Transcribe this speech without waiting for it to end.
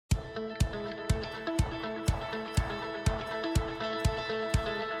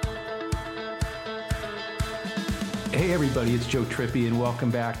Hey everybody, it's Joe Trippi and welcome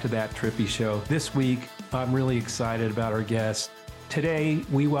back to That Trippi Show. This week, I'm really excited about our guest. Today,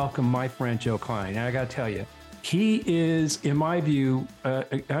 we welcome my friend Joe Klein. And I gotta tell you, he is, in my view,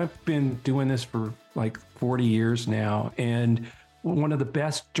 I've been doing this for like 40 years now, and one of the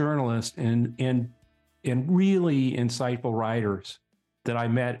best journalists and really insightful writers that I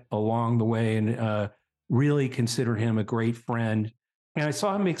met along the way, and really consider him a great friend. And I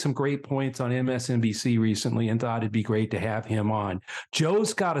saw him make some great points on MSNBC recently and thought it'd be great to have him on.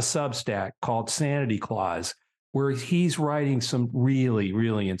 Joe's got a Substack called Sanity Clause, where he's writing some really,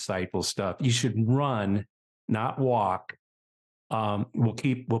 really insightful stuff. You should run, not walk.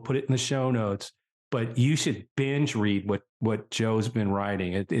 We'll put it in the show notes, but you should binge read what Joe's been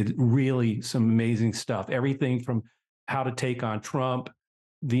writing. It really some amazing stuff. Everything from how to take on Trump,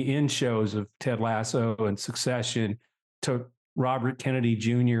 the in shows of Ted Lasso and Succession, to Robert Kennedy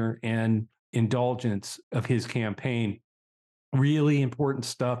Jr. and indulgence of his campaign. Really important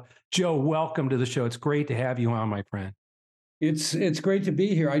stuff. Joe, welcome to the show. It's great to have you on, my friend. It's great to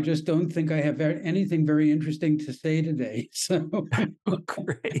be here. I just don't think I have anything very interesting to say today. So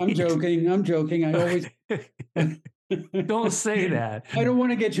Great. I'm joking. I always don't say that. I don't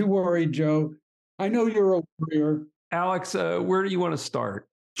want to get you worried, Joe. I know you're a warrior. Alex, where do you want to start?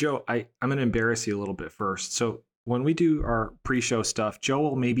 Joe, I'm going to embarrass you a little bit first. So when we do our pre-show stuff, Joe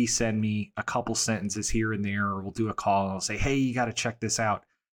will maybe send me a couple sentences here and there, or we'll do a call and I'll say, hey, you got to check this out.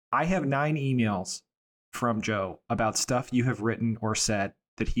 I have 9 emails from Joe about stuff you have written or said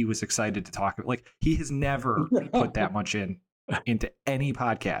that he was excited to talk about. Like, he has never put that much into any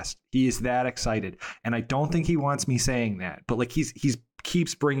podcast. He is that excited. And I don't think he wants me saying that, but like he's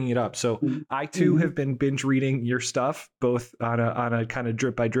keeps bringing it up. So I too have been binge reading your stuff, both on a kind of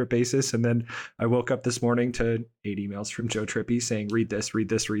drip by drip basis. And then I woke up this morning to 8 emails from Joe Trippi saying, read this.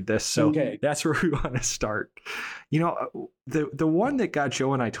 So That's where we want to start. You know, the one that got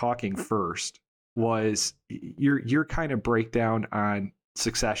Joe and I talking first was your kind of breakdown on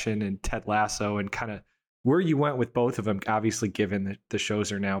Succession and Ted Lasso and kind of where you went with both of them, obviously, given that the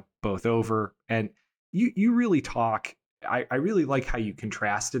shows are now both over. And you really talk. I really like how you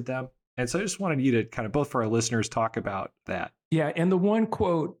contrasted them. And so I just wanted you to kind of, both for our listeners, talk about that. Yeah. And the one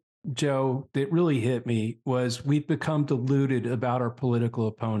quote, Joe, that really hit me was, we've become deluded about our political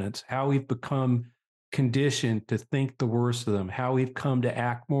opponents, how we've become conditioned to think the worst of them, how we've come to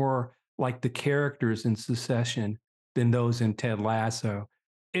act more like the characters in Succession than those in Ted Lasso.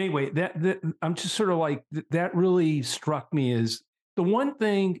 Anyway, that I'm just sort of like, that really struck me as the one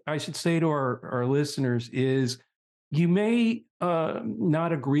thing I should say to our listeners is, you may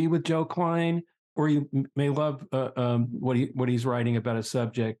not agree with Joe Klein, or you may love what he's writing about a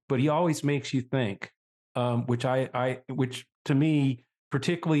subject, but he always makes you think, which to me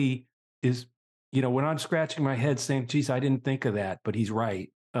particularly is, you know, when I'm scratching my head saying, geez, I didn't think of that, but he's right.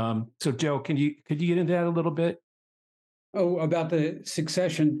 So Joe, could you get into that a little bit? Oh, about the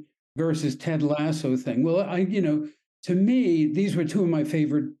Succession versus Ted Lasso thing. Well, to me, these were 2 of my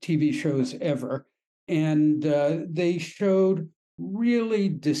favorite TV shows ever. And they showed really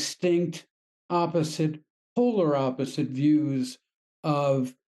distinct polar opposite views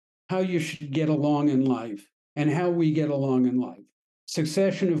of how you should get along in life and how we get along in life.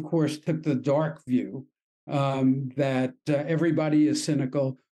 Succession, of course, took the dark view that everybody is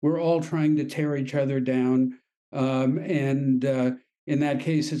cynical. We're all trying to tear each other down. And in that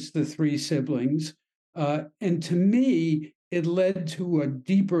case, it's the 3 siblings. And to me, it led to a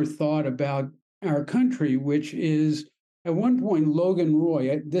deeper thought about our country, which is, at one point, Logan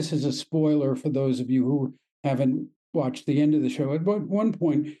Roy, this is a spoiler for those of you who haven't watched the end of the show. At one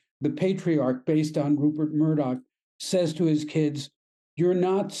point, the patriarch, based on Rupert Murdoch, says to his kids, "You're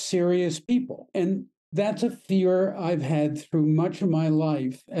not serious people." And that's a fear I've had through much of my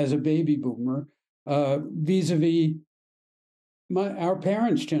life as a baby boomer, vis-a-vis our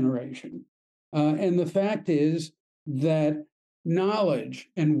parents' generation. And the fact is that knowledge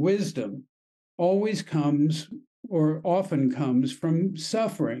and wisdom always comes, or often comes, from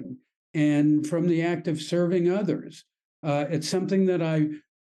suffering and from the act of serving others. It's something that I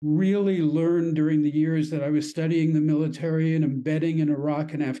really learned during the years that I was studying the military and embedding in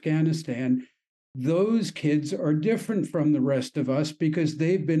Iraq and Afghanistan. Those kids are different from the rest of us because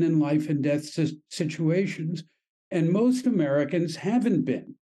they've been in life and death situations, and most Americans haven't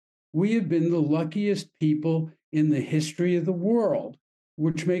been. We have been the luckiest people in the history of the world,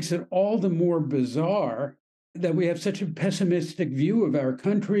 which makes it all the more bizarre that we have such a pessimistic view of our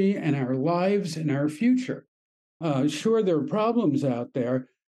country and our lives and our future. Sure, there are problems out there,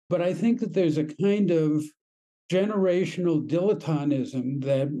 but I think that there's a kind of generational dilettantism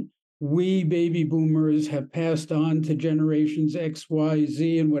that we baby boomers have passed on to generations X, Y,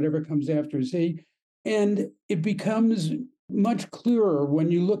 Z, and whatever comes after Z. And it becomes much clearer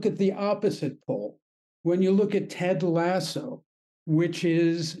when you look at the opposite pole, when you look at Ted Lasso, which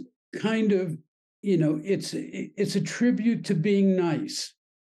is kind of, it's a tribute to being nice.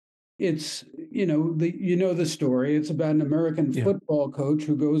 It's, the story. It's about an American football coach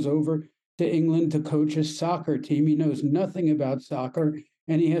who goes over to England to coach a soccer team. He knows nothing about soccer,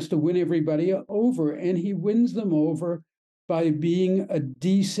 and he has to win everybody over. And he wins them over by being a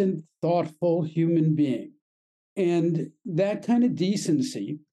decent, thoughtful human being. And that kind of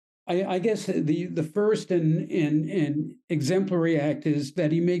decency, I guess the first and exemplary act is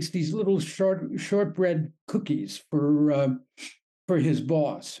that he makes these little shortbread cookies for his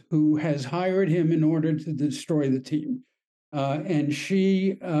boss, who has hired him in order to destroy the team. And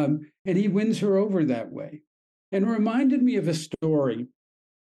he wins her over that way. And it reminded me of a story.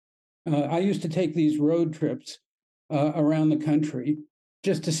 I used to take these road trips around the country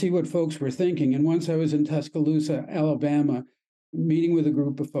just to see what folks were thinking. And once I was in Tuscaloosa, Alabama, meeting with a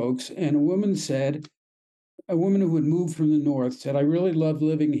group of folks, and a woman who had moved from the north said, "I really love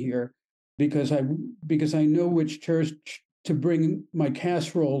living here because I know which church to bring my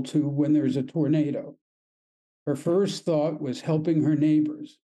casserole to when there's a tornado." Her first thought was helping her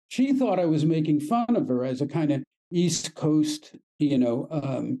neighbors. She thought I was making fun of her as a kind of East Coast,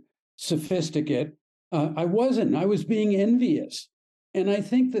 sophisticate. I wasn't. I was being envious. And I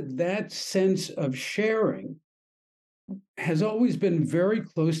think that sense of sharing has always been very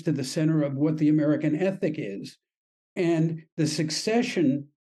close to the center of what the American ethic is. And the succession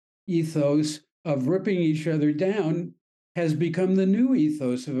ethos of ripping each other down has become the new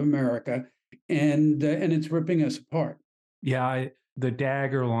ethos of America, and it's ripping us apart. Yeah, the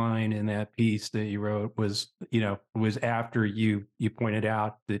dagger line in that piece that you wrote was after you pointed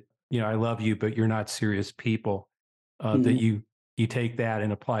out that, I love you, but you're not serious people. That you take that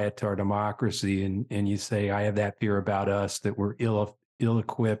and apply it to our democracy, and you say, I have that fear about us, that we're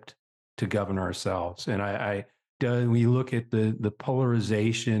ill-equipped to govern ourselves. And when you look at the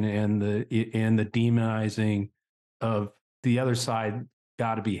polarization and the demonizing of the other side,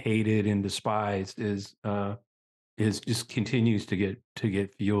 got to be hated and despised, is just continues to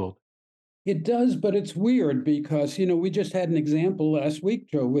get fueled. It does, but it's weird because we just had an example last week,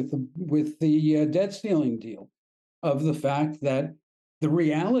 Joe, with the debt ceiling deal, of the fact that the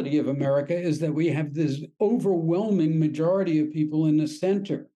reality of America is that we have this overwhelming majority of people in the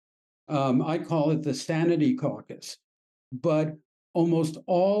center. I call it the sanity caucus, but almost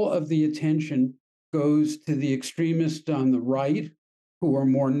all of the attention goes to the extremists on the right, who are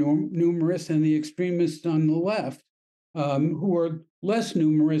more numerous, and the extremists on the left, who are less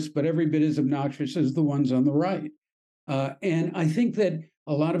numerous, but every bit as obnoxious as the ones on the right. And I think that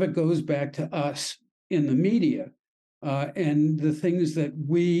a lot of it goes back to us in the media and the things that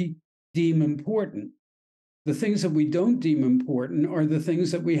we deem important. The things that we don't deem important are the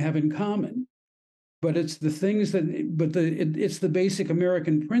things that we have in common. But it's the things it's the basic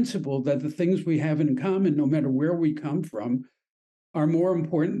American principle that the things we have in common, no matter where we come from, are more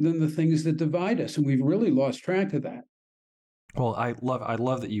important than the things that divide us. And we've really lost track of that. Well, I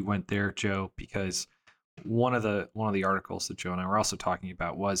love that you went there, Joe, because one of the articles that Joe and I were also talking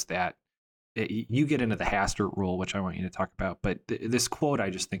about was that you get into the Hastert rule, which I want you to talk about, but this quote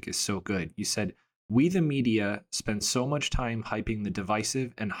I just think is so good. You said, "We, the media, spend so much time hyping the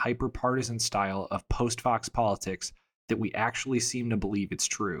divisive and hyper-partisan style of post-Fox politics that we actually seem to believe it's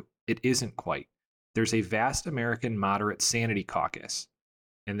true. It isn't quite. There's a vast American moderate sanity caucus."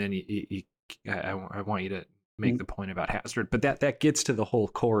 And then I want you to make the point about Hastert, but that gets to the whole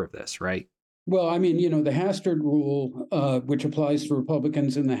core of this, right? Well, I mean, the Hastert rule, which applies to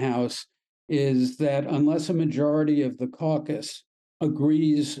Republicans in the House, is that unless a majority of the caucus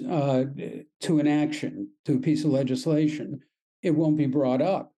agrees to an action, to a piece of legislation, it won't be brought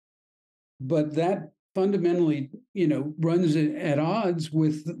up. But that fundamentally, runs at odds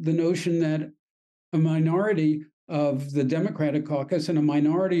with the notion that a minority of the Democratic caucus and a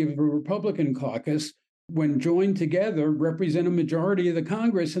minority of the Republican caucus, when joined together, represent a majority of the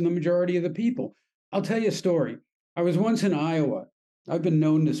Congress and the majority of the people. I'll tell you a story. I was once in Iowa. I've been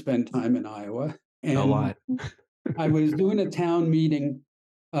known to spend time in Iowa. And a lot. I was doing a town meeting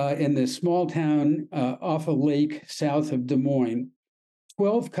in this small town off a lake south of Des Moines.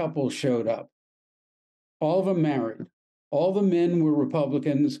 12 couples showed up. All of them married. All the men were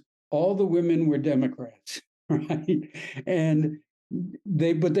Republicans. All the women were Democrats, right? And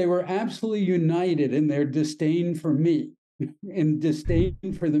they were absolutely united in their disdain for me and disdain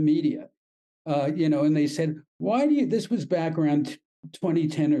for the media. And they said, "Why do you?" This was back around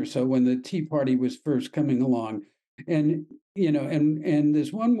 2010 or so, when the Tea Party was first coming along. And, and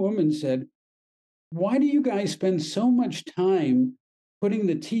this one woman said, why do you guys spend so much time putting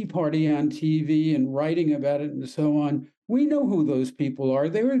the Tea Party on TV and writing about it and so on? We know who those people are.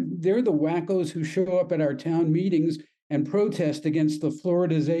 They're the wackos who show up at our town meetings and protest against the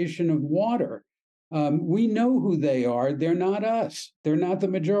fluoridization of water. We know who they are. They're not us. They're not the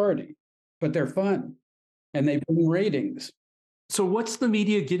majority, but they're fun and they bring ratings. So what's the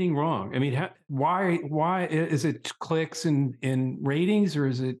media getting wrong? I mean, why is it clicks and ratings, or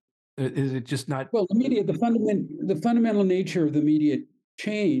is it just not? Well, the media, the fundamental nature of the media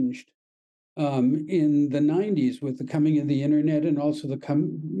changed in the 90s with the coming of the internet and also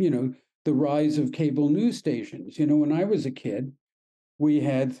the rise of cable news stations. When I was a kid, we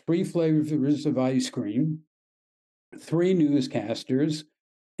had 3 flavors of ice cream, 3 newscasters,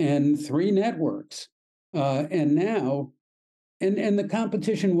 and 3 networks. And now, and the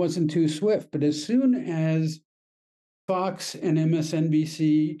competition wasn't too swift, but as soon as Fox and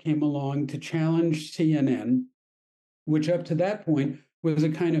MSNBC came along to challenge CNN, which up to that point was a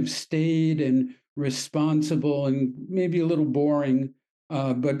kind of staid and responsible and maybe a little boring,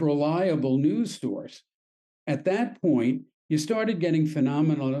 but reliable news source. At that point, you started getting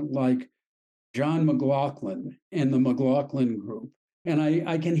phenomena like John McLaughlin and the McLaughlin Group. And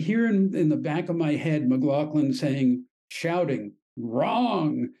I can hear in the back of my head McLaughlin shouting,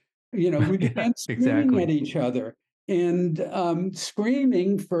 wrong. We began screaming at each other. And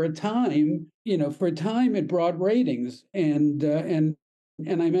screaming for a time, it brought ratings, and I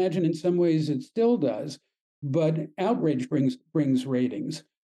imagine in some ways it still does. But outrage brings ratings.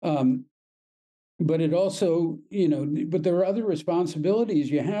 But it also, but there are other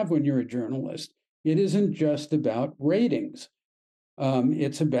responsibilities you have when you're a journalist. It isn't just about ratings.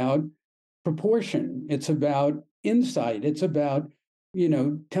 It's about proportion. It's about insight. It's about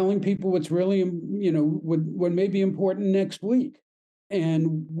telling people what's really, what may be important next week.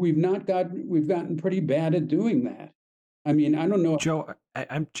 And we've gotten pretty bad at doing that. I mean, I don't know. Joe,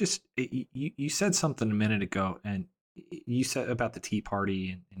 I'm just, you said something a minute ago, and you said about the Tea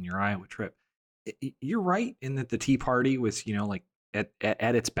Party and your Iowa trip. You're right in that the Tea Party was, like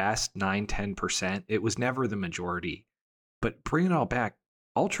at its best, 9-10%. It was never the majority. But bring it all back,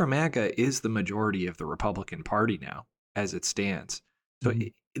 Ultra MAGA is the majority of the Republican Party now, as it stands. So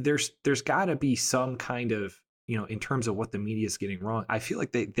there's got to be some kind of, in terms of what the media is getting wrong. I feel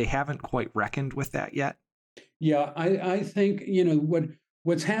like they haven't quite reckoned with that yet. Yeah, I think,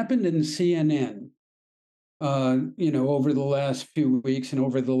 what's happened in CNN, over the last few weeks and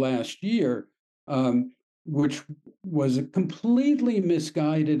over the last year, which was a completely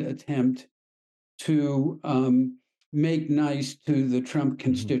misguided attempt to make nice to the Trump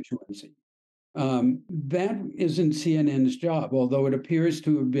constituency. That isn't CNN's job, although it appears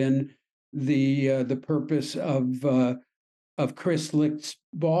to have been the purpose of Chris Licht's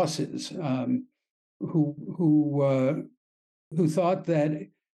bosses, who thought that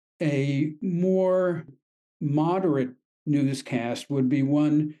a more moderate newscast would be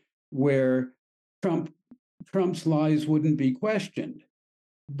one where Trump's lies wouldn't be questioned.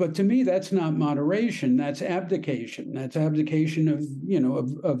 But to me, that's not moderation. That's abdication. That's abdication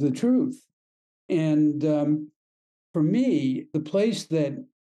of the truth. And for me, the place that,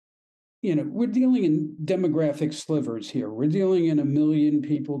 we're dealing in demographic slivers here. We're dealing in 1 million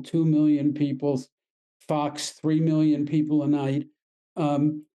people, 2 million people, Fox, 3 million people a night.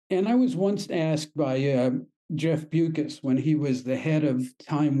 And I was once asked by Jeff Bewkes, when he was the head of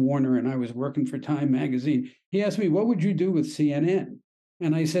Time Warner and I was working for Time magazine, he asked me, what would you do with CNN?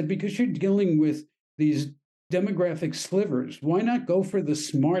 And I said, because you're dealing with these demographic slivers, why not go for the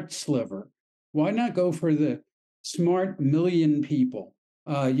smart sliver? Why not go for the smart million people?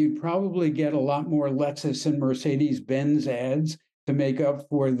 You'd probably get a lot more Lexus and Mercedes-Benz ads to make up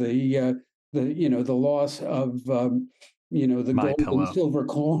for the loss of the My gold pillow. and silver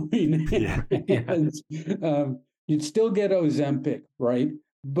coin. Yeah. You'd still get Ozempic, right?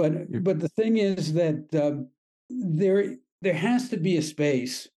 But the thing is that there has to be a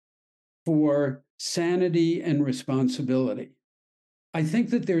space for sanity and responsibility. I think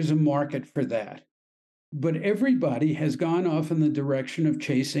that there's a market for that. But everybody has gone off in the direction of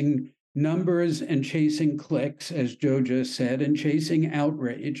chasing numbers and chasing clicks, as Joe just said, and chasing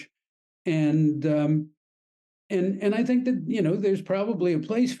outrage. And I think that, there's probably a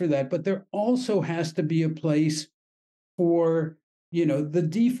place for that, but there also has to be a place for, the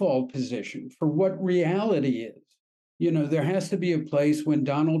default position, for what reality is. There has to be a place when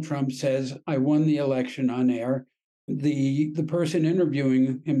Donald Trump says, I won the election on air. The person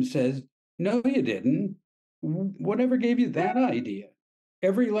interviewing him says, no, you didn't. Whatever gave you that idea?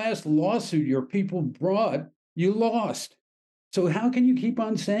 Every last lawsuit your people brought, you lost. So how can you keep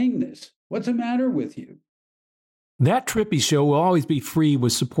on saying this? What's the matter with you? That Trippy Show will always be free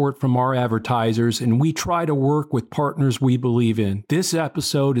with support from our advertisers, and we try to work with partners we believe in. This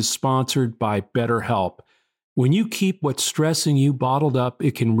episode is sponsored by BetterHelp. When you keep what's stressing you bottled up,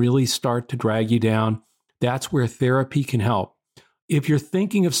 it can really start to drag you down. That's where therapy can help. If you're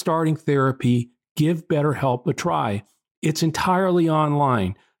thinking of starting therapy, give BetterHelp a try. It's entirely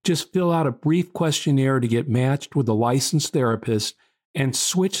online. Just fill out a brief questionnaire to get matched with a licensed therapist and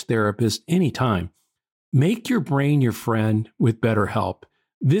switch therapists anytime. Make your brain your friend with BetterHelp.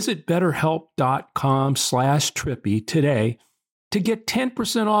 Visit betterhelp.com/trippy today to get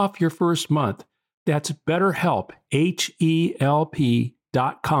 10% off your first month. That's BetterHelp,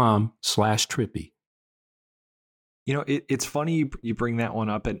 HELP.com/trippy. You know, it's funny you bring that one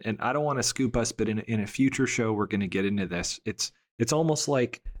up, and I don't want to scoop us, but in a future show, we're going to get into this. It's almost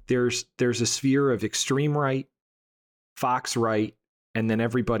like there's a sphere of extreme right, Fox right, and then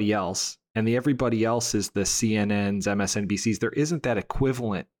everybody else. And the everybody else is the CNNs, MSNBCs. There isn't that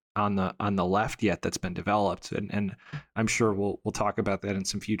equivalent on the left yet that's been developed, and I'm sure we'll talk about that in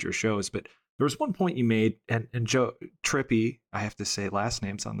some future shows. But there was one point you made, and Joe Trippy, I have to say last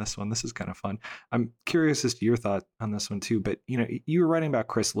names on this one. This is kind of fun. I'm curious as to your thought on this one too. But you know, you were writing about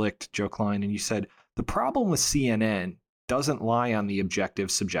Chris Licht, Joe Klein, and you said the problem with CNN doesn't lie on the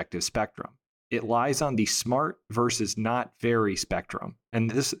objective subjective spectrum. It lies on the smart versus not very spectrum.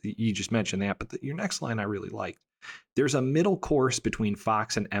 And this, you just mentioned that, but your next line I really liked. There's a middle course between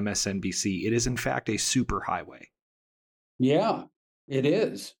Fox and MSNBC. It is, in fact, a superhighway. Yeah, it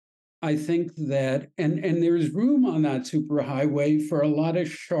is. I think that, and there's room on that superhighway for a lot of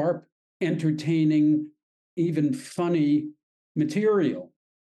sharp, entertaining, even funny material.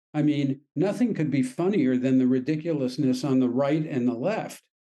 I mean, nothing could be funnier than the ridiculousness on the right and the left.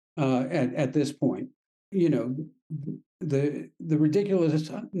 At this point, you know, the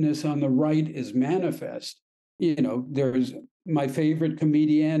ridiculousness on the right is manifest. You know, there's my favorite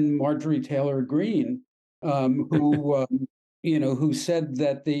comedian, Marjorie Taylor Greene, who who said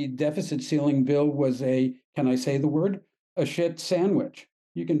that the deficit ceiling bill was can I say the word, a shit sandwich.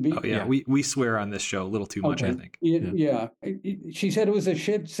 You can be. Oh yeah, we swear on this show a little too much, I think. Yeah, she said it was a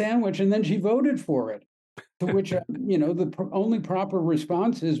shit sandwich, and then she voted for it. To which, the only proper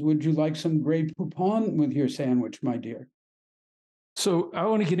response is, would you like some Grey Poupon with your sandwich, my dear? So I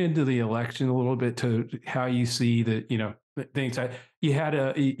want to get into the election a little bit, to how you see things.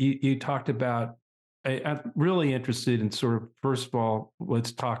 You talked about, I'm really interested in sort of, first of all,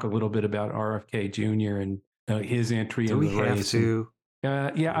 let's talk a little bit about RFK Jr. and his entry into the race.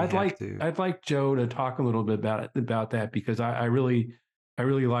 I'd like Joe to talk a little bit about that, because I really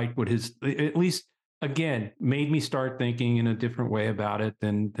like what his, at least, again, made me start thinking in a different way about it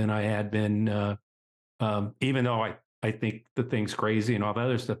than I had been, even though I think the thing's crazy and all that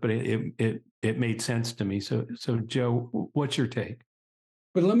other stuff, but it made sense to me. So Joe, what's your take?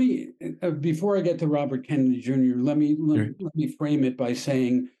 But let me, before I get to Robert Kennedy Jr., let me frame it by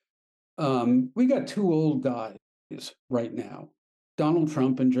saying, we got two old guys right now, Donald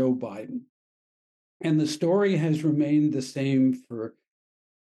Trump and Joe Biden. And the story has remained the same for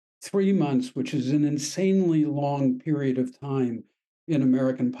 3 months, which is an insanely long period of time in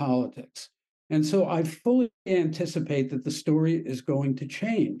American politics. And so I fully anticipate that the story is going to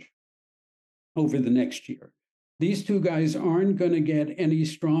change over the next year. These two guys aren't going to get any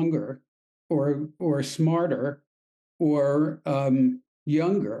stronger or smarter or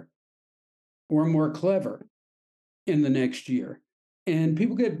younger or more clever in the next year. And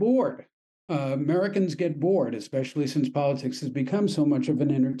people get bored. Americans get bored, especially since politics has become so much of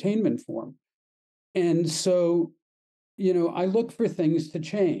an entertainment form. And so, I look for things to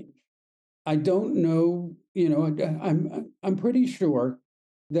change. I don't know, I'm pretty sure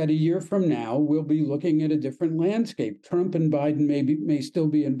that a year from now, we'll be looking at a different landscape. Trump and Biden may still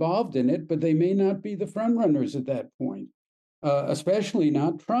be involved in it, but they may not be the front runners at that point, especially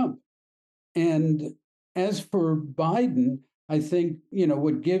not Trump. And as for Biden, I think,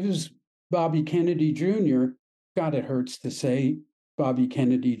 what gives Bobby Kennedy Jr., God, it hurts to say Bobby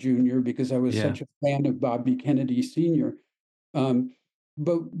Kennedy Jr., because I was such a fan of Bobby Kennedy Sr.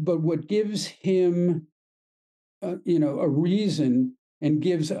 But what gives him, a reason, and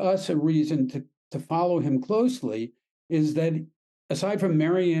gives us a reason to follow him closely, is that aside from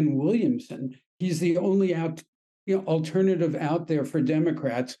Marianne Williamson, he's the only alternative out there for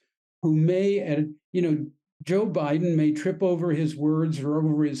Democrats who may, Joe Biden may trip over his words or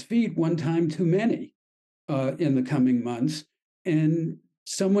over his feet one time too many in the coming months. And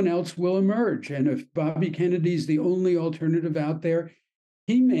someone else will emerge. And if Bobby Kennedy's the only alternative out there,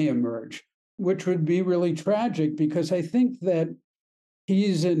 he may emerge, which would be really tragic, because I think that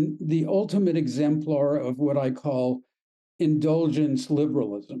he's the ultimate exemplar of what I call indulgence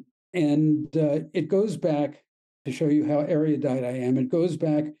liberalism. And it goes back, to show you how erudite I am, it goes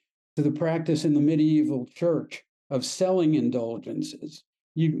back to the practice in the medieval church of selling indulgences.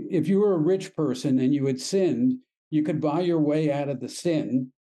 If you were a rich person and you had sinned, you could buy your way out of the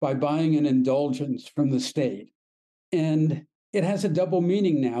sin by buying an indulgence from the state. And it has a double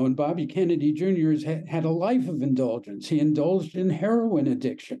meaning now. And Bobby Kennedy Jr. has had a life of indulgence. He indulged in heroin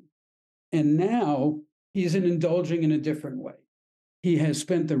addiction. And now he's indulging in a different way. He has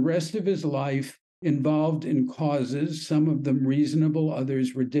spent the rest of his life involved in causes, some of them reasonable,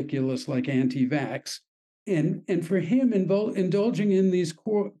 others ridiculous, like anti-vax. And for him, indulging in these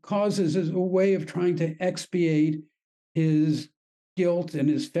causes is a way of trying to expiate his guilt and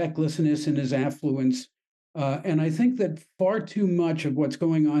his fecklessness and his affluence. And I think that far too much of what's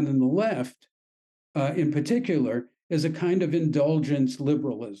going on in the left, in particular, is a kind of indulgence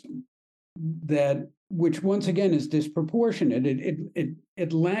liberalism which once again is disproportionate.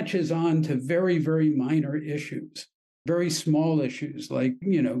 It latches on to very, very minor issues, very small issues, like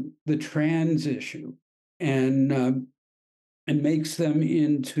the trans issue, and makes them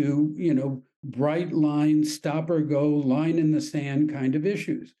into bright line, stop or go, line in the sand kind of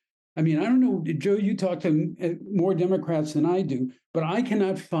issues. I mean, I don't know, Joe, you talk to more Democrats than I do, but I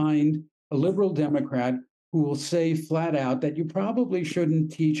cannot find a liberal Democrat who will say flat out that you probably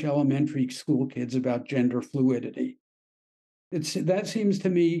shouldn't teach elementary school kids about gender fluidity. That seems to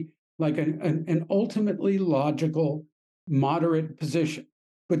me like an ultimately logical, moderate position.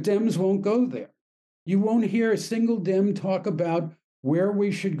 But Dems won't go there. You won't hear a single Dem talk about where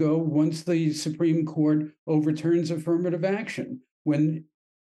we should go once the Supreme Court overturns affirmative action, when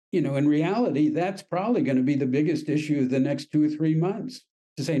in reality, that's probably going to be the biggest issue of the next 2 or 3 months,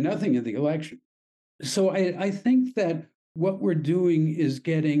 to say nothing of the election. So I think that what we're doing is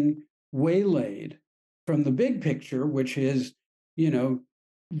getting waylaid from the big picture, which is,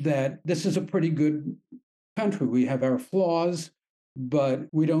 that this is a pretty good country. We have our flaws, but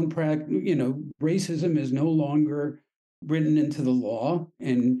we don't practice, racism is no longer written into the law.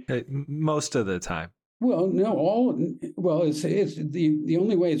 And most of the time. Well, no, it's the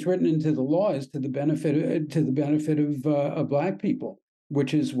only way it's written into the law is to the benefit of Black people,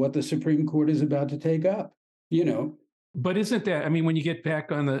 which is what the Supreme Court is about to take up. But isn't that? I mean, when you get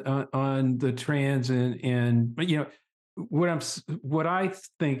back on the trans and what I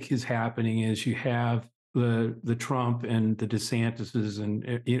think is happening is you have the Trump and the DeSantis's and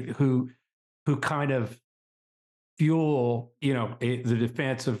who kind of fuel the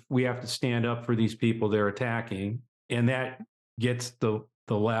defense of, we have to stand up for these people they're attacking, and that gets the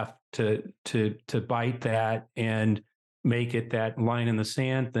left to bite that and make it that line in the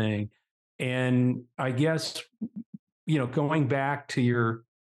sand thing. And I guess going back to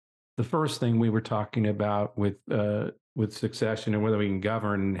the first thing we were talking about with succession and whether we can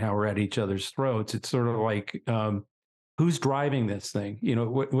govern and how we're at each other's throats, it's sort of like who's driving this thing?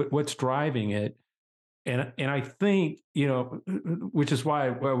 What's driving it? And I think, which is why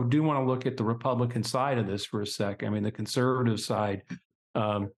I do want to look at the Republican side of this for a sec. I mean, the conservative side,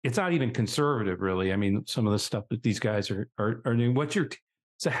 it's not even conservative, really. I mean, some of the stuff that these guys are doing.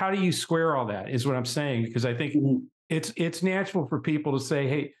 So how do you square all that is what I'm saying? Because I think it's natural for people to say,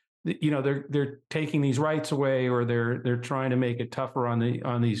 hey, they're taking these rights away, or they're trying to make it tougher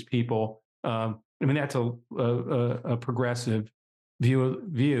on these people. I mean, that's a progressive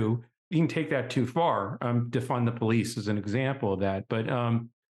view. You can take that too far. Defund the police as an example of that.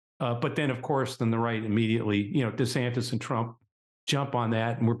 But then, of course, then the right immediately, DeSantis and Trump jump on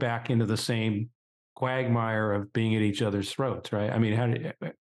that, and we're back into the same quagmire of being at each other's throats, right? I mean,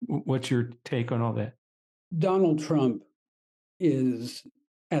 what's your take on all that? Donald Trump is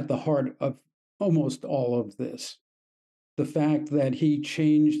at the heart of almost all of this. The fact that he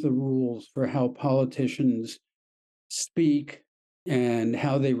changed the rules for how politicians speak and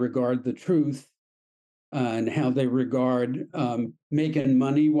how they regard the truth, and how they regard making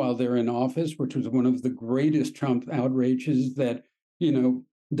money while they're in office, which was one of the greatest Trump outrages that,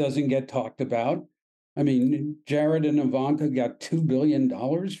 doesn't get talked about. I mean, Jared and Ivanka got $2 billion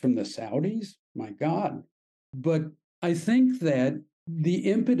from the Saudis. My God. But I think that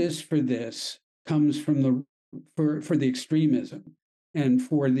the impetus for this comes from for the extremism, and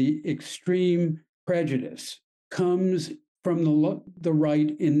for the extreme prejudice comes from the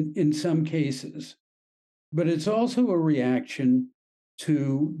right in some cases. But it's also a reaction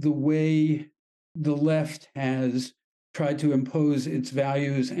to the way the left has tried to impose its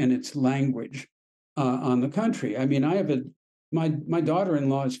values and its language on the country. I mean, my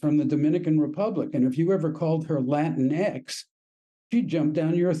daughter-in-law is from the Dominican Republic, and if you ever called her Latinx, she'd jump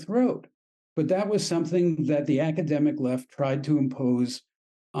down your throat. But that was something that the academic left tried to impose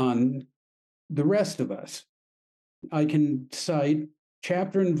on the rest of us. I can cite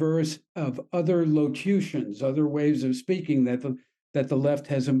chapter and verse of other locutions, other ways of speaking that the left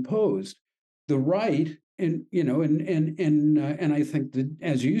has imposed. The right, and and I think that,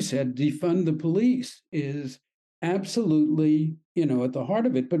 as you said, defund the police is absolutely at the heart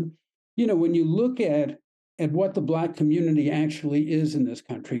of it. But when you look at what the Black community actually is in this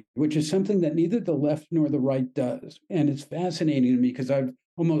country, which is something that neither the left nor the right does, and it's fascinating to me because I've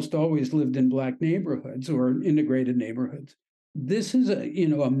almost always lived in Black neighborhoods or integrated neighborhoods. This is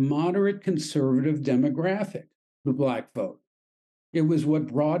a moderate conservative demographic, the Black vote. It was what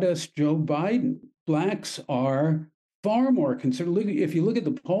brought us Joe Biden. Blacks are far more concerned. If you look at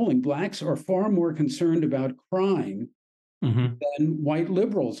the polling, Blacks are far more concerned about crime than white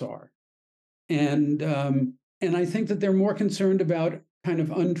liberals are. And I think that they're more concerned about kind of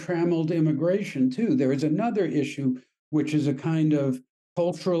untrammeled immigration, too. There is another issue, which is a kind of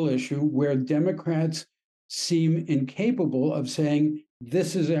cultural issue where Democrats seem incapable of saying,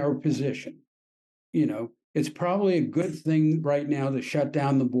 this is our position. It's probably a good thing right now to shut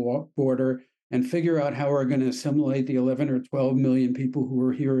down the border and figure out how we're going to assimilate the 11 or 12 million people who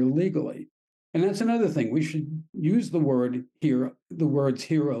are here illegally. And that's another thing. We should use the words here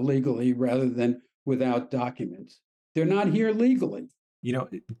illegally rather than without documents. They're not here legally.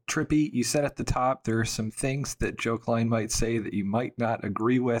 Trippy, you said at the top there are some things that Joe Klein might say that you might not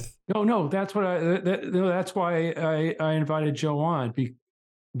agree with. No, that's what that's why I invited Joe on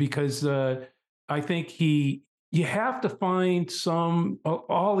because I think you have to find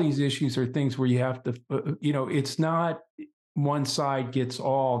all these issues are things where you have to it's not one side gets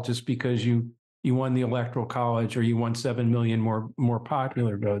all just because you won the electoral college or you won 7 million more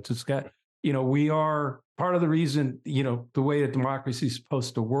popular votes. It's got we are part of the reason the way that democracy is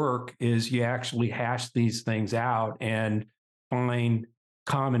supposed to work is you actually hash these things out and find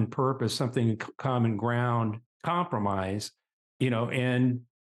common purpose, something common ground, compromise, and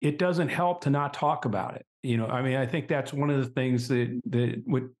it doesn't help to not talk about it. I think that's one of the things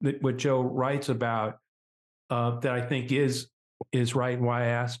that what Joe writes about that I think is right and why I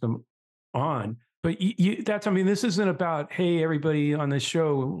asked him on. But this isn't about, hey, everybody on this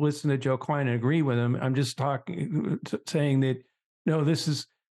show, listen to Joe Klein and agree with him. I'm just saying that, no, this is,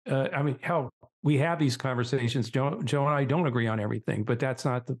 hell, we have these conversations. Joe and I don't agree on everything, but that's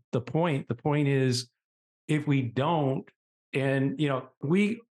not the point. The point is, if we don't, and,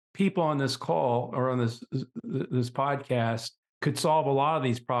 we people on this call or on this podcast could solve a lot of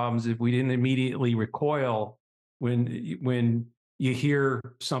these problems if we didn't immediately recoil when you hear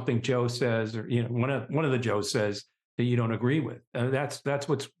something Joe says, or one of the Joe says that you don't agree with. That's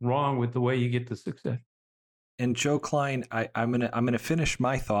what's wrong with the way you get to success. And Joe Klein, I'm gonna finish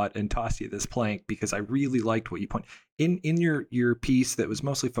my thought and toss you this plank because I really liked what you point in your piece that was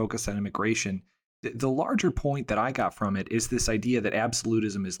mostly focused on immigration. The larger point that I got from it is this idea that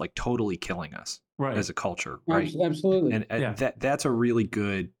absolutism is like totally killing us as a culture, right? Absolutely, and that's a really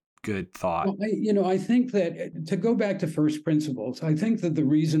good thought. Well, I think that to go back to first principles, I think that the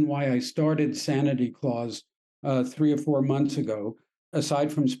reason why I started Sanity Clause 3 or 4 months ago,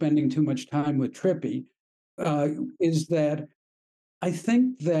 aside from spending too much time with Trippy, is that I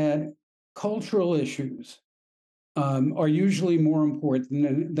think that cultural issues are usually more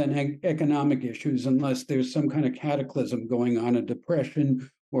important than economic issues, unless there's some kind of cataclysm going on, a depression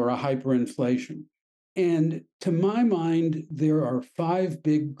or a hyperinflation. And to my mind, there are 5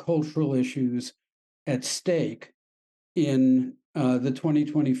 big cultural issues at stake in the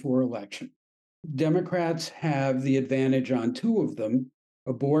 2024 election. Democrats have the advantage on 2 of them,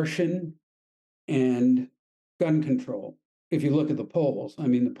 abortion and gun control. If you look at the polls,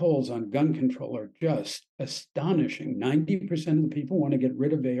 the polls on gun control are just astonishing. 90% of the people want to get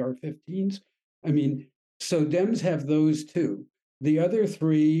rid of AR-15s. So Dems have those 2. The other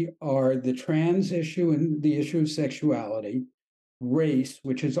 3 are the trans issue and the issue of sexuality, race,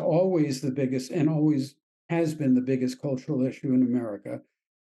 which is always the biggest and always has been the biggest cultural issue in America,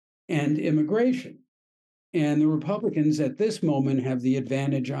 and immigration. And the Republicans at this moment have the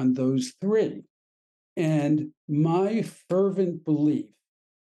advantage on those 3. And my fervent belief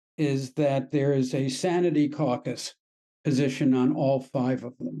is that there is a sanity caucus position on all 5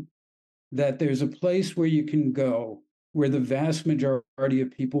 of them, that there's a place where you can go where the vast majority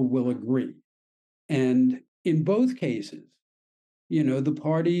of people will agree. And in both cases, the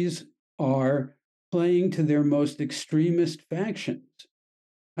parties are playing to their most extremist factions.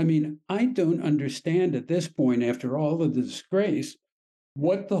 I mean, I don't understand at this point, after all of the disgrace,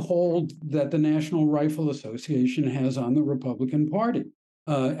 what the hold that the National Rifle Association has on the Republican Party.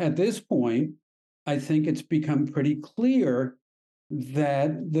 At this point, I think it's become pretty clear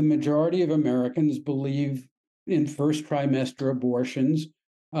that the majority of Americans believe in first trimester abortions,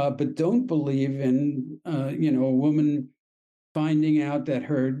 but don't believe in, a woman finding out that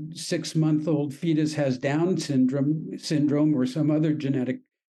her 6-month-old fetus has Down syndrome or some other genetic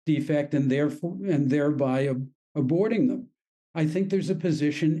defect, and thereby aborting them. I think there's a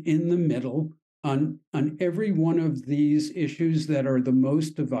position in the middle on every one of these issues that are the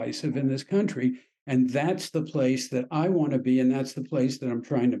most divisive in this country, and that's the place that I want to be, and that's the place that I'm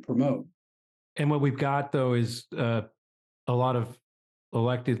trying to promote. And what we've got, though, is a lot of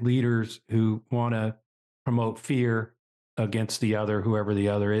elected leaders who want to promote fear against the other, whoever the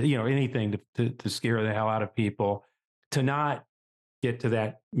other is, anything to scare the hell out of people, to not get to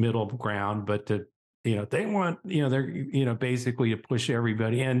that middle ground, but to, they want, they're, basically to push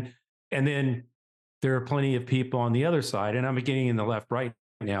everybody in. And then there are plenty of people on the other side, and I'm getting in the left right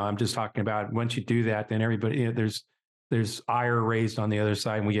now. I'm just talking about once you do that, then everybody, there's ire raised on the other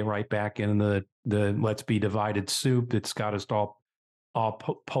side, and we get right back in the let's be divided soup that's got us all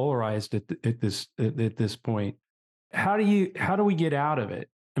polarized at this point. How do we get out of it?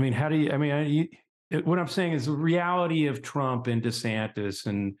 I mean, what I'm saying is the reality of Trump and DeSantis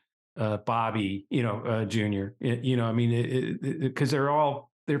and Bobby, Jr. I mean, because they're all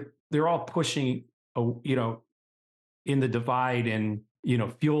pushing, in the divide and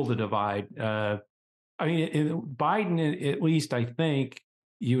fuel the divide. I mean, Biden, at least I think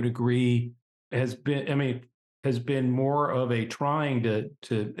you would agree, has been more of a trying to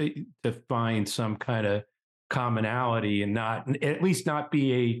find some kind of commonality and not, at least not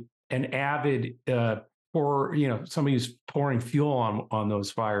be an avid or somebody who's pouring fuel on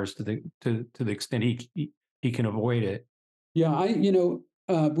those fires to the extent he can avoid it. Yeah,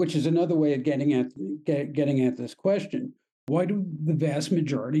 which is another way of getting at this question. Why do the vast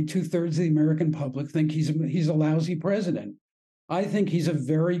majority, 2/3 of the American public, think he's a lousy president? I think he's a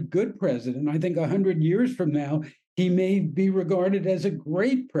very good president. I think 100 years from now, he may be regarded as a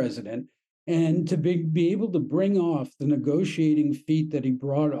great president. And to be able to bring off the negotiating feat that he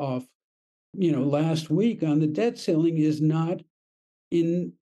brought off, last week on the debt ceiling is not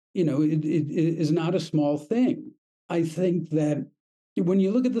it is not a small thing. I think that when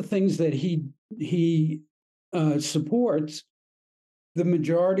you look at the things that he supports, the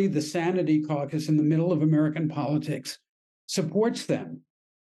majority, the Sanity Caucus in the middle of American politics, supports them.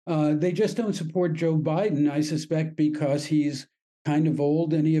 They just don't support Joe Biden, I suspect, because he's kind of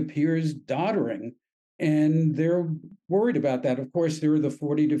old and he appears doddering. And they're worried about that. Of course, there are the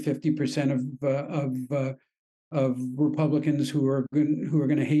 40 to 50% of Republicans who are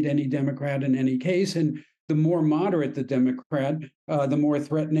going to hate any Democrat in any case. And the more moderate the Democrat, the more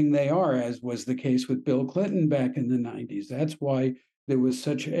threatening they are, as was the case with Bill Clinton back in the 90s. That's why there was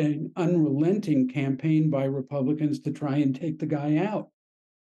such an unrelenting campaign by Republicans to try and take the guy out.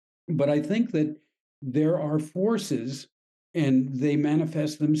 But I think that there are forces, and they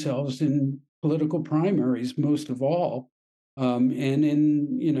manifest themselves in political primaries most of all, and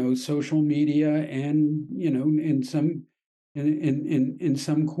in social media, and in some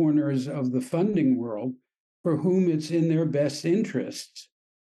corners of the funding world, for whom it's in their best interests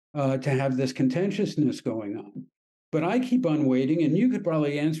to have this contentiousness going on. But I keep on waiting, and you could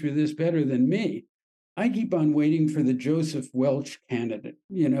probably answer this better than me. I keep on waiting for the Joseph Welch candidate.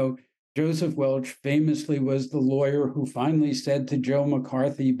 Joseph Welch famously was the lawyer who finally said to Joe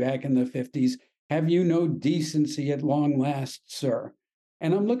McCarthy back in the 50s, "Have you no decency at long last, sir?"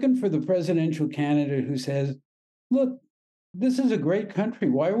 And I'm looking for the presidential candidate who says, "Look, this is a great country.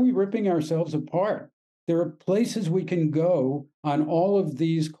 Why are we ripping ourselves apart? There are places we can go on all of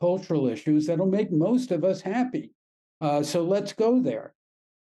these cultural issues that'll make most of us happy. So let's go there."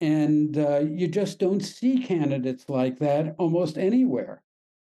 And you just don't see candidates like that almost anywhere.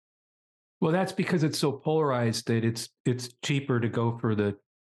 Well, that's because it's so polarized that it's cheaper to go for the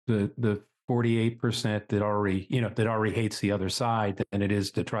 48% that already hates the other side than it is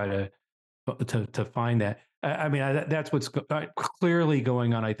to try to find that. I mean, that's what's clearly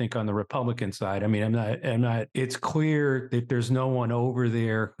going on, I think, on the Republican side. I mean, I'm not. It's clear that there's no one over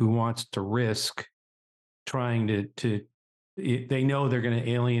there who wants to risk trying to. They know they're going to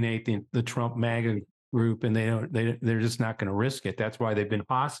alienate the Trump MAGA group, and they're just not going to risk it. That's why they've been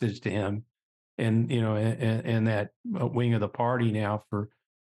hostage to him, and and that wing of the party now for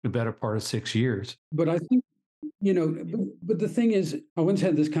the better part of 6 years. But I think but the thing is, I once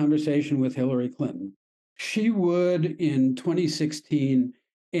had this conversation with Hillary Clinton. She would, in 2016,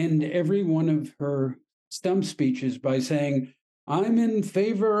 end every one of her stump speeches by saying, I'm in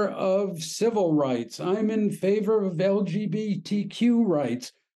favor of civil rights. I'm in favor of LGBTQ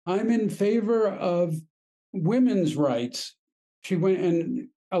rights. I'm in favor of women's rights. She went and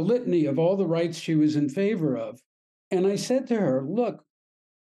a litany of all the rights she was in favor of. And I said to her, look,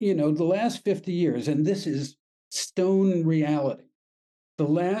 the last 50 years, and this is stone reality, the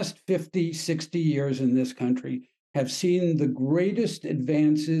last 50, 60 years in this country have seen the greatest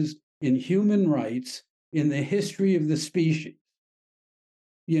advances in human rights in the history of the species.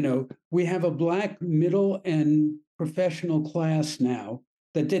 We have a Black middle and professional class now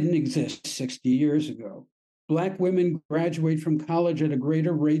that didn't exist 60 years ago. Black women graduate from college at a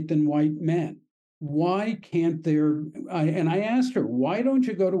greater rate than white men. Why can't there? And I asked her, why don't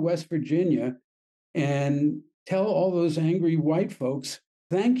you go to West Virginia and tell all those angry white folks,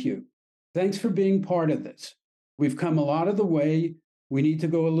 thank you. Thanks for being part of this. We've come a lot of the way. We need to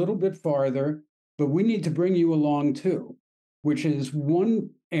go a little bit farther, but we need to bring you along too, which is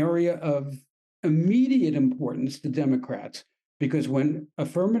one area of immediate importance to Democrats, because when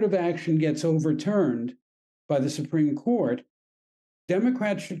affirmative action gets overturned by the Supreme Court,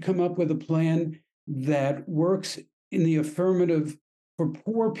 Democrats should come up with a plan that works in the affirmative for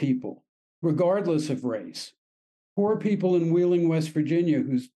poor people, regardless of race. Poor people in Wheeling, West Virginia,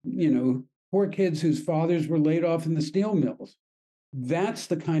 poor kids whose fathers were laid off in the steel mills. That's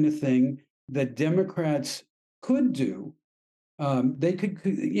the kind of thing that Democrats could do. They could,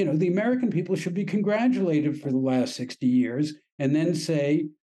 the American people should be congratulated for the last 60 years and then say,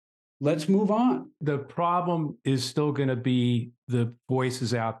 let's move on. The problem is still going to be the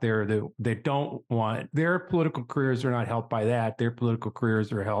voices out there that don't want their political careers are not helped by that. Their political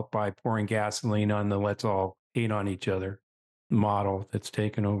careers are helped by pouring gasoline on the let's all hate on each other model that's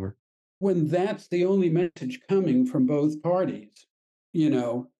taken over. When that's the only message coming from both parties,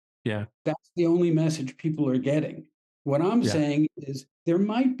 yeah, that's the only message people are getting. What I'm saying is there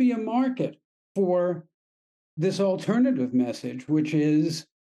might be a market for this alternative message, which is,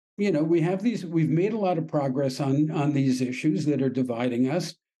 we've made a lot of progress on these issues that are dividing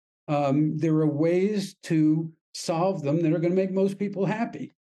us. There are ways to solve them that are going to make most people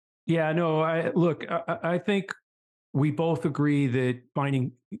happy. Yeah, no, I think we both agree that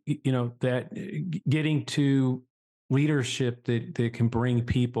finding, that getting to leadership that can bring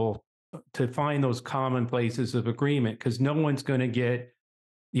people to find those common places of agreement, because no one's going to get,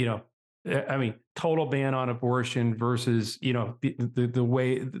 total ban on abortion versus, the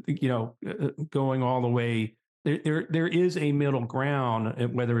way, going all the way. There is a middle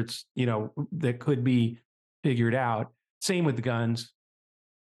ground, whether it's, that could be figured out. Same with guns.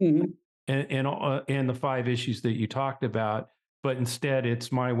 Mm-hmm. And the 5 issues that you talked about, but instead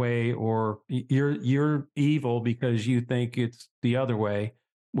it's my way or you're evil because you think it's the other way,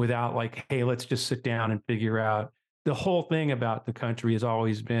 without like, hey, let's just sit down and figure out. The whole thing about the country has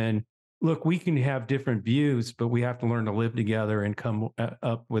always been, look, we can have different views, but we have to learn to live together and come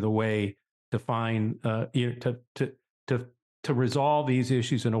up with a way to find to resolve these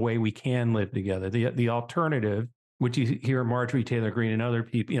issues in a way we can live together. The alternative, which you hear Marjorie Taylor Greene and other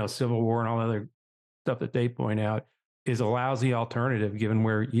people, Civil War and all other stuff that they point out, is a lousy alternative given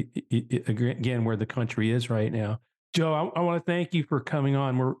where, again, where the country is right now. Joe, I want to thank you for coming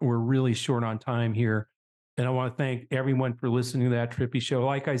on. We're really short on time here. And I want to thank everyone for listening to That Trippy Show.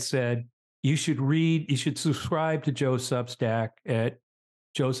 Like I said, you should subscribe to Joe's Substack at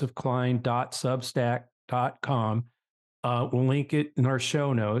josephklein.substack.com. We'll link it in our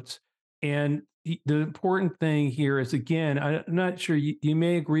show notes. And the important thing here is, again, I'm not sure you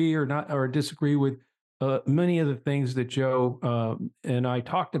may agree or not or disagree with many of the things that Joe and I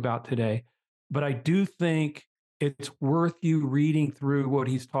talked about today, but I do think it's worth you reading through what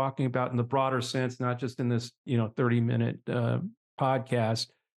he's talking about in the broader sense, not just in this 30-minute podcast,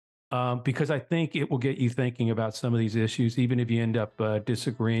 because I think it will get you thinking about some of these issues, even if you end up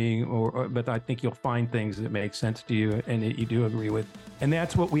disagreeing. But I think you'll find things that make sense to you and that you do agree with, and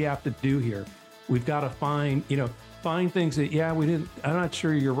that's what we have to do here. We've got to find things that we didn't. I'm not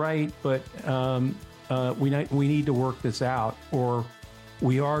sure you're right, but we need to work this out, or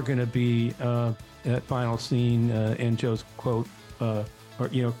we are going to be at final scene. And Joe's quote, are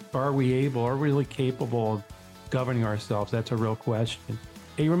we really capable of governing ourselves? That's a real question.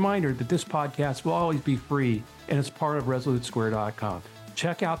 A reminder that this podcast will always be free, and it's part of ResoluteSquare.com.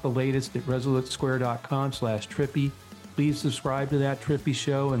 Check out the latest at ResoluteSquare.com/trippy. Please subscribe to That Trippy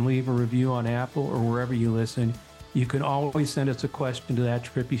Show and leave a review on Apple or wherever you listen. You can always send us a question to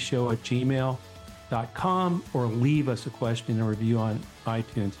thattrippyshow@gmail.com. luckiest.com or leave us a question and review on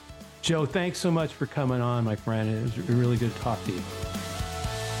iTunes. Joe, thanks so much for coming on, my friend. It was really good to talk to you.